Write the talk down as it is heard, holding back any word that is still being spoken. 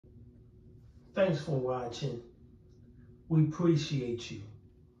Thanks for watching. We appreciate you.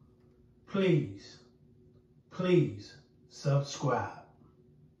 Please subscribe.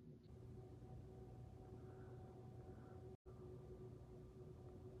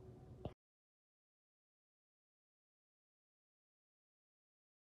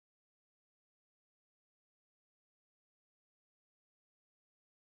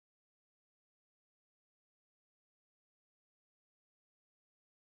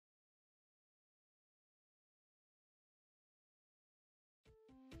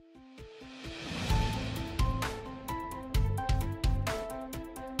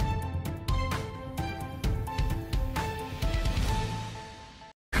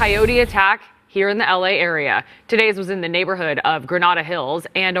 Coyote attack here in the LA area. Today's was in the neighborhood of Granada Hills,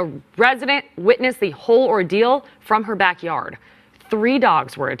 and a resident witnessed the whole ordeal from her backyard. 3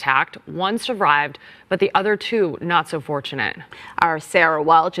 dogs were attacked, 1 survived, but the other 2 not so fortunate. Our Sarah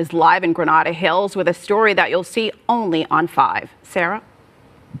Welch is live in Granada Hills with a story that you'll see only on 5. Sarah?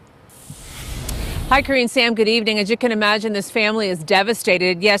 Hi, Karine, Sam, good evening. As you can imagine, this family is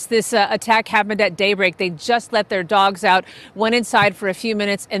devastated. Yes, this attack happened at daybreak. They just let their dogs out, went inside for a few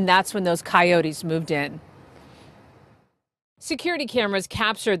minutes, and that's when those coyotes moved in. Security cameras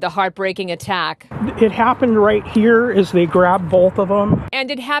captured the heartbreaking attack. It happened right here as they grabbed both of them. And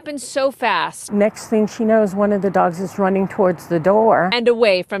it happened so fast. Next thing she knows, one of the dogs is running towards the door. And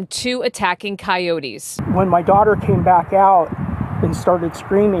away from 2 attacking coyotes. When my daughter came back out and started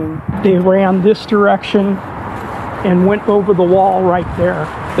screaming, they ran this direction and went over the wall right there.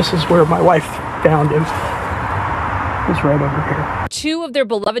 This is where my wife found him. He's right over here. 2 of their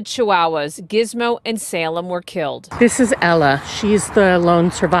beloved chihuahuas, Gizmo and Salem, were killed. This is Ella. She's the lone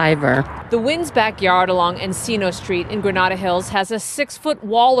survivor. The Wynn's backyard along Encino Street in Granada Hills has a 6-foot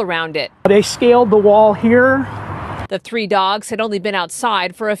wall around it. They scaled the wall here. The 3 dogs had only been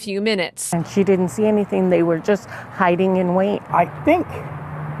outside for a few minutes. And she didn't see anything. They were just hiding in wait. I think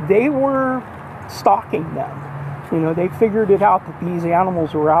they were stalking them. You know, they figured it out that these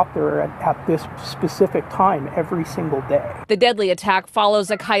animals were out there at this specific time every single day. The deadly attack follows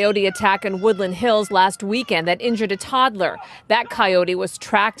a coyote attack in Woodland Hills last weekend that injured a toddler. That coyote was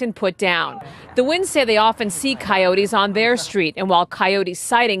tracked and put down. The Wynns say they often see coyotes on their street, and while coyote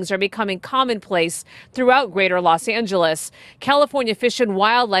sightings are becoming commonplace throughout greater Los Angeles, California Fish and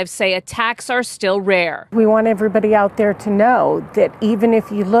Wildlife say attacks are still rare. We want everybody out there to know that even if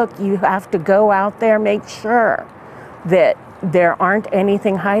you look, you have to go out there, make sure that there aren't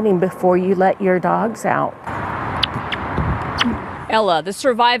anything hiding before you let your dogs out. Ella, the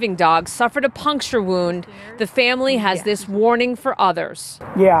surviving dog, suffered a puncture wound. The family has this warning for others.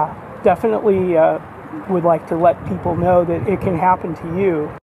 Yeah, definitely would like to let people know that it can happen to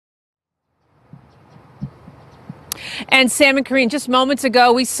you. And Sam and Karine, just moments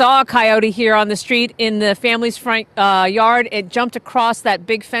ago, we saw a coyote here on the street in the family's front yard. It jumped across that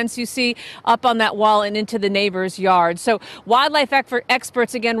big fence you see up on that wall and into the neighbor's yard. So wildlife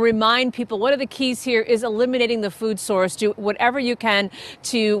experts, again, remind people one of the keys here is eliminating the food source. Do whatever you can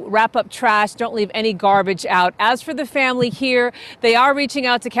to wrap up trash. Don't leave any garbage out. As for the family here, they are reaching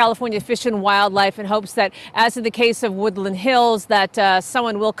out to California Fish and Wildlife in hopes that, as in the case of Woodland Hills, that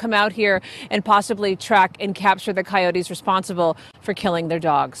someone will come out here and possibly track and capture the coyotes responsible for killing their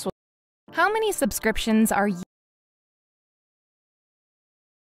dogs. How many subscriptions are you?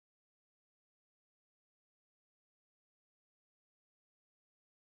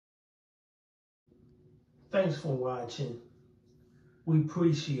 Thanks for watching. We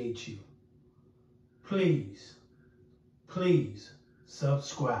appreciate you. Please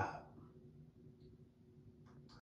subscribe.